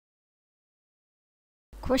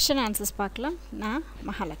Question answers பார்க்கலாம். நான்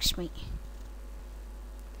Mahalakshmi.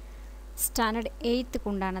 Standard 8th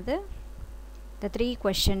உண்டானது the 3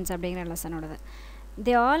 questions அப்படிங்கிற லெசனோடது.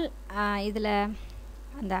 They all இதில்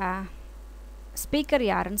அந்த ஸ்பீக்கர்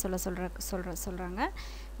யாருன்னு சொல்கிறாங்க.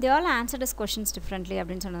 They all answered his questions differently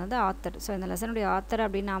அப்படின்னு சொன்னது வந்து ஆத்தர். ஸோ இந்த லெசனுடைய ஆத்தர்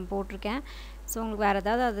அப்படின்னு நான் போட்டிருக்கேன். ஸோ உங்களுக்கு வேறு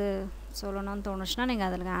ஏதாவது அது சொல்லணும்னு தோணுச்சுன்னா நீங்கள்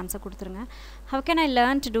அதில் ஆன்சர் கொடுத்துருங்க. How can I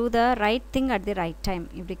learn to two the right thing at the right time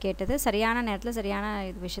இப்படி கேட்டது. சரியான நேரத்தில் சரியான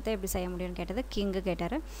இது விஷயத்தை எப்படி செய்ய முடியும்னு கேட்டது கிங்கு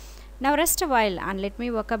கேட்டார். Now rest while and let me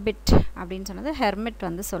work a bit அப்படின்னு சொன்னது ஹெர்மிட்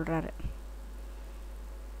வந்து சொல்கிறாரு.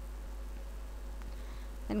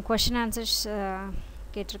 தென் கொஷின் ஆன்சர்ஸ்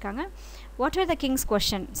கேட்டிருக்காங்க. What are the Kings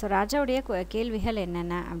question? So ராஜாவுடைய கேள்விகள்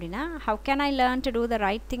என்னென்ன அப்படின்னா, how can I learn to two the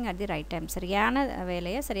right thing at the right time, சரியான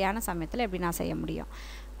வேலையை சரியான சமயத்தில் எப்படி நான் செய்ய முடியும்.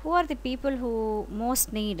 Who are the people who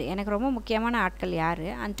most NEET, எனக்கு ரொம்ப முக்கியமான ஆட்கள் யார்.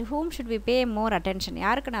 And to whom should we pay more attention,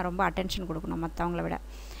 யாருக்கு நான் ரொம்ப அட்டென்ஷன் கொடுக்கணும் மற்றவங்கள விட.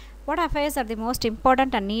 What affairs R the most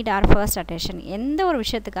important and NEET R first attention, எந்த ஒரு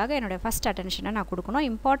விஷயத்துக்காக என்னுடைய ஃபஸ்ட் அட்டென்ஷனை நான் கொடுக்கணும்,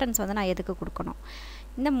 இம்பார்ட்டன்ஸ் வந்து நான் எதுக்கு கொடுக்கணும்.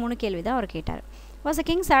 இந்த 3 கேள்வி தான் அவர் கேட்டார். Was the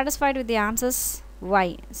king satisfied with the answers? Why?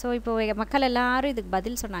 So இப்போ மக்கள் எல்லோரும் இதுக்கு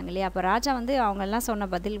பதில் சொன்னாங்க இல்லையா, அப்போ ராஜா வந்து அவங்கெல்லாம் சொன்ன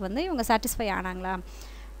பதில் வந்து இவங்க சாட்டிஸ்ஃபை ஆனாங்களா,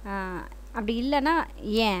 அப்படி இல்லைன்னா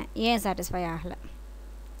ஏன் சாட்டிஸ்ஃபை ஆகலை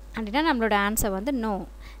அப்படின்னா நம்மளோட ஆன்சர் வந்து no.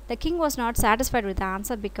 The king was not satisfied with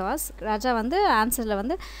answer because ராஜா வந்து ஆன்சரில்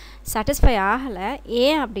வந்து சாட்டிஸ்ஃபை ஆகலை.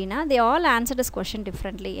 ஏன் அப்படின்னா they all answered is question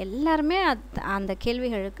differently, எல்லாருமே அந்த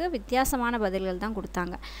கேள்விகளுக்கு வித்தியாசமான பதில்கள் தான்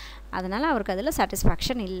கொடுத்தாங்க. அதனால் அவருக்கு அதில்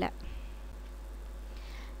சாட்டிஸ்ஃபேக்ஷன் இல்லை.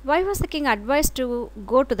 Why was the king advised to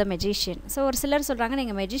go to the magician? So ஒரு சிலர் சொல்கிறாங்க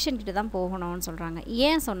நீங்கள் மெஜிஷியன் கிட்ட தான் போகணும்னு சொல்கிறாங்க.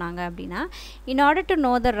 ஏன் சொன்னாங்க அப்படின்னா, in order to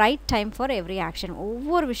know the right time for every action,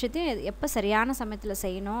 ஒவ்வொரு விஷயத்தையும் எப்போ சரியான சமயத்தில்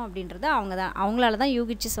செய்யணும் அப்படின்றத அவங்களால தான்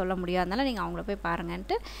யூகிச்சு சொல்ல முடியும். அதனால் நீங்கள் அவங்கள போய்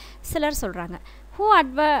பாருங்கன்ட்டு சிலர் சொல்கிறாங்க.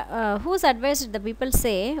 whose advice the people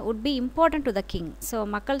say would be important to the king? So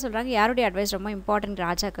மக்கள் சொல்கிறாங்க யாருடைய அட்வைஸ் ரொம்ப இம்பார்ட்டன்ட்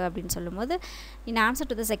ராஜாக்கு அப்படின்னு சொல்லும்போது இன் ஆன்சர்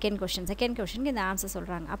டு த செகண்ட் கொஷனுக்கு இந்த ஆன்சர்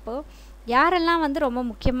சொல்கிறாங்க. அப்போது யாரெல்லாம் வந்து ரொம்ப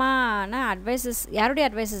முக்கியமான யாருடைய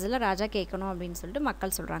அட்வைசஸில் ராஜா கேட்கணும் அப்படின்னு சொல்லிட்டு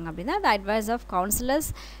மக்கள் சொல்கிறாங்க அப்படின்னா த advice of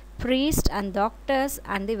counsellors, priest and doctors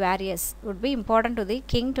and the various would be important to the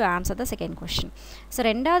king to answer the second question. So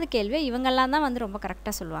ரெண்டாவது கேள்வி இவங்கெல்லாம் தான் வந்து ரொம்ப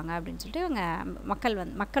கரெக்டாக சொல்லுவாங்க அப்படின்னு சொல்லிட்டு இவங்க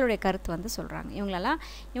மக்களுடைய கருத்து வந்து சொல்கிறாங்க.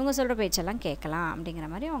 இவங்க சொல்கிற பேச்செல்லாம் கேட்கலாம் அப்படிங்கிற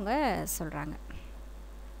மாதிரி அவங்க சொல்கிறாங்க.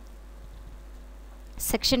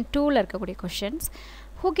 செக்ஷன் 2ல் இருக்கக்கூடிய questions.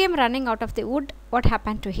 Who came running out of the wood? What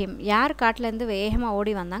happened to him? யார் காட்டிலேருந்து வேகமாக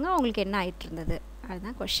ஓடி வந்தாங்க, அவங்களுக்கு என்ன ஆகிட்டு இருந்தது,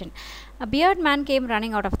 அதுதான் question. Beard man game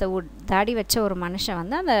running out of the would, தாடி வச்ச ஒரு மனுஷன்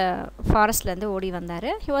வந்து அந்த ஃபாரஸ்ட்லேருந்து ஓடி வந்தார்.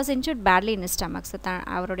 He was injured badly in stomach, so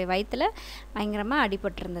அவருடைய வயிற்றில் பயங்கரமாக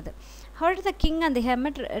அடிபட்டிருந்தது. How did the king and the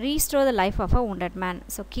hermit restore the life of a wounded man?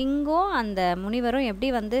 So கிங்கும் அந்த முனிவரும் எப்படி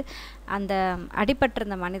வந்து அந்த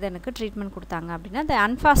அடிபட்டிருந்த மனிதனுக்கு ட்ரீட்மெண்ட் கொடுத்தாங்க அப்படின்னா, the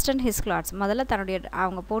unfastened his clothes, முதல்ல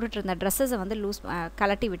அவங்க போட்டுட்டு இருந்த ட்ரெஸ்ஸஸை வந்து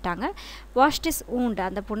கலட்டி விட்டாங்க. washed his wound,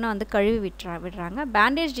 அந்த புண்ணை வந்து கழுவி விடுறாங்க.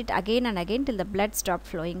 bandaged it again and again till the blood stopped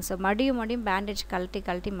flowing. So மடியும் பேண்டேஜ்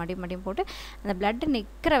கழட்டி மடியும் போட்டு அந்த பிளட்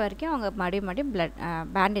நிற்கிற வரைக்கும் அவங்க மடியும்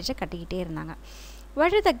பேண்டேஜை கட்டிக்கிட்டே இருந்தாங்க. Why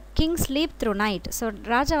did the king sleep through night? So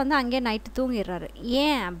ராஜா வந்து அங்கேயே நைட்டு தூங்கிடுறாரு.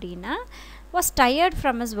 ஏன் அப்படின்னா was tired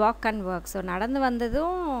from his walk and work. So நடந்து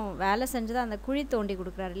வந்ததும் வேலை செஞ்சதும் அந்த குழி தோண்டி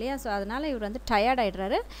கொடுக்குறாரு இல்லையா, ஸோ அதனால் இவர் வந்து டயர்ட்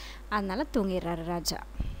ஆகிடுறாரு, அதனால் தூங்கிடுறாரு ராஜா.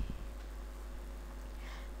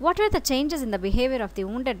 What were the changes in the behavior of the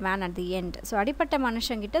wounded man at the end? So அடிப்பட்ட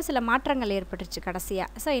மனுஷங்கிட்ட சில மாற்றங்கள் ஏற்பட்டுச்சு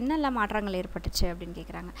கடைசியாக. ஸோ என்னெல்லாம் மாற்றங்கள் ஏற்பட்டுச்சு அப்படின்னு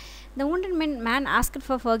கேட்குறாங்க. The wounded man asked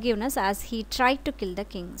for forgiveness as he tried to kill the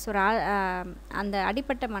king. So அந்த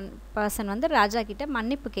அடிப்பட்ட பர்சன் வந்து ராஜா கிட்ட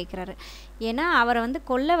மன்னிப்பு கேட்குறாரு. ஏன்னா அவரை வந்து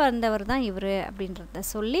கொல்ல வந்தவர் தான் இவர் அப்படின்றத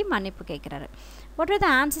சொல்லி மன்னிப்பு கேட்குறாரு. What are the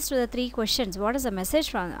answers to the 3 questions? What is the message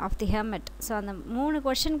of the hermit? So அந்த 3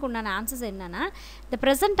 கொஷனுக்கு உண்டான ஆன்சர்ஸ் என்னென்னா, the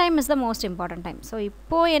present time is the most important time. So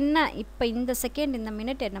இப்போ இந்த செகண்ட் இந்த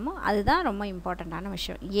மினிட் என்னமோ அதுதான் ரொம்ப இம்பார்ட்டண்ட்டான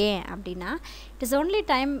விஷயம். ஏன் அப்படின்னா it is only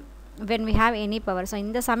time when we have any power. So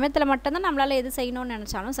இந்த சமயத்தில் மட்டும்தான் நம்மளால் எது செய்யணும்னு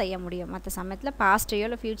நினச்சாலும் செய்ய முடியும். மற்ற சமயத்தில் பாஸ்ட்டையோ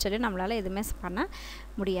இல்லை ஃப்யூச்சரையோ நம்மளால் எதுவுமே பண்ண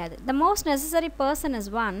முடியாது. the most necessary person is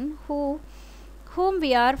one whom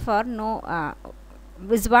we are for no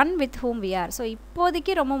is one with whom we are. So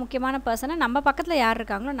இப்போதைக்கு ரொம்ப முக்கியமான பர்சனை நம்ம பக்கத்தில் யார்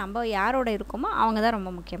இருக்காங்களோ நம்ம யாரோட இருக்கோமோ அவங்க தான்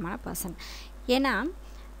ரொம்ப முக்கியமான பர்சன். ஏன்னா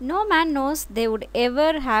no man knows they would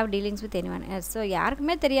ever have dealings with anyone else. So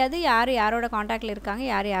யாருக்குமே தெரியாது யாரோட காண்டாக்டில் இருக்காங்க,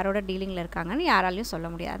 யாரோட டீலிங்கில் இருக்காங்கன்னு யாராலையும் சொல்ல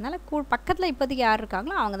முடியாது. அதனால் பக்கத்தில் இப்போதைக்கு யார்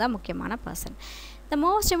இருக்காங்களோ அவங்க தான் முக்கியமான person. the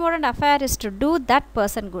most important affair is to do that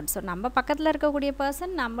person good. So நம்ம பக்கத்தில் இருக்கக்கூடிய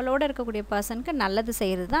பர்சன் நம்மளோட இருக்கக்கூடிய பர்சனுக்கு நல்லது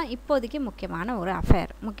செய்கிறது தான் இப்போதைக்கு முக்கியமான ஒரு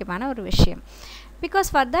அஃபேர், முக்கியமான ஒரு விஷயம். because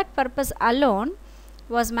for that purpose alone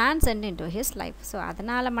was man send in to his life. So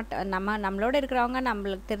அதனால் மட்டும் நம்மளோட இருக்கிறவங்க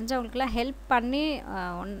நம்மளுக்கு தெரிஞ்சவங்களுக்கெல்லாம் ஹெல்ப் பண்ணி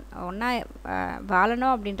ஒன்றா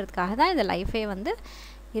வாழணும் அப்படின்றதுக்காக தான் இந்த லைஃபே வந்து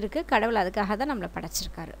இருக்குது. கடவுள் அதுக்காக தான் நம்மளை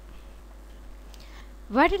படைச்சிருக்காரு.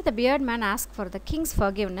 Why did the beard man ask for the king's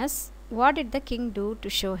forgiveness? What did the king do to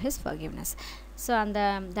show his forgiveness? So அந்த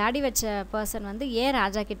தாடி வச்ச பர்சன் வந்து ஏன்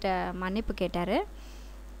ராஜா கிட்ட மன்னிப்பு கேட்டார்,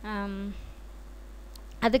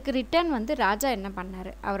 அதுக்கு ரிட்டர்ன் வந்து ராஜா என்ன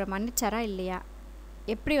பண்ணார், அவரை மன்னிச்சாரா இல்லையா,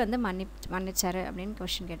 எப்படி வந்து மன்னிச்சார் அப்படின்னு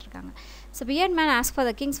கொஷின் கேட்டிருக்காங்க. So beard man ask for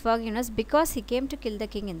the Kings forgiveness because he came to kill the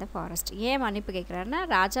king in the forest. ஏன் மன்னிப்பு கேட்குறாருன்னா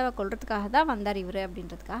ராஜாவை கொல்றதுக்காக தான் வந்தார் இவர்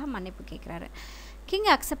அப்படின்றதுக்காக மன்னிப்பு கேட்குறாரு. King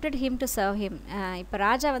accepted him to serve him. இப்போ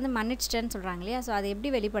ராஜா வந்து மன்னிச்சிட்டேன்னு சொல்கிறாங்க இல்லையா, ஸோ அதை எப்படி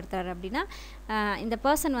வெளிப்படுத்துறாரு அப்படின்னா இந்த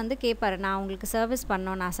பர்சன் வந்து கேட்பார், நான் உங்களுக்கு சர்வீஸ்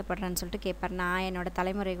பண்ணணுன்னு ஆசைப்பட்றேன்னு சொல்லிட்டு கேட்பார். நான் என்னோடய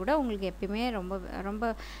தலைமுறை கூட உங்களுக்கு எப்பயுமே ரொம்ப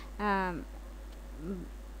ரொம்ப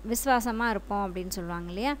விசுவாசமாக இருப்போம் அப்படின்னு சொல்லுவாங்க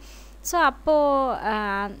இல்லையா. ஸோ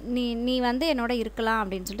அப்போது நீ வந்து என்னோட இருக்கலாம்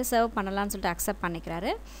அப்படின்னு சொல்லிட்டு சர்வ் பண்ணலான்னு சொல்லிட்டு அக்செப்ட்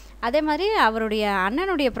பண்ணிக்கிறாரு. அதே மாதிரி அவருடைய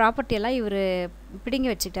அண்ணனுடைய ப்ராப்பர்ட்டியெல்லாம் இவர் பிடுங்கி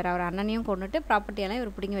வச்சுக்கிட்டார். அவர் அண்ணனையும் கொண்டுட்டு ப்ராப்பர்ட்டியெல்லாம்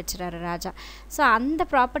இவர் பிடுங்கி வச்சுறாரு ராஜா. ஸோ அந்த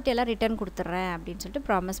ப்ராப்பர்ட்டியெல்லாம் ரிட்டர்ன் கொடுத்துட்றேன் அப்படின்னு சொல்லிட்டு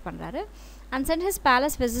ப்ராமிஸ் பண்ணுறாரு. And send his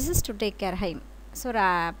palace visitors to take care ஹைம். So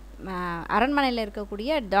அரண்மனையில்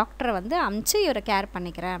இருக்கக்கூடிய டாக்டரை வந்து அமுச்சு இவரை கேர்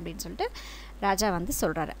பண்ணிக்கிறேன் அப்படின்னு சொல்லிட்டு ராஜா வந்து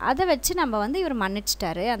சொல்கிறாரு. அதை வச்சு நம்ம வந்து இவர்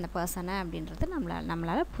மன்னிச்சிட்டாரு அந்த பர்சனை அப்படின்றது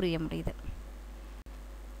நம்மளால் புரிய முடியுது.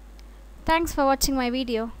 தேங்க்ஸ் ஃபார் வாட்சிங் மை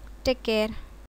வீடியோ. Take care.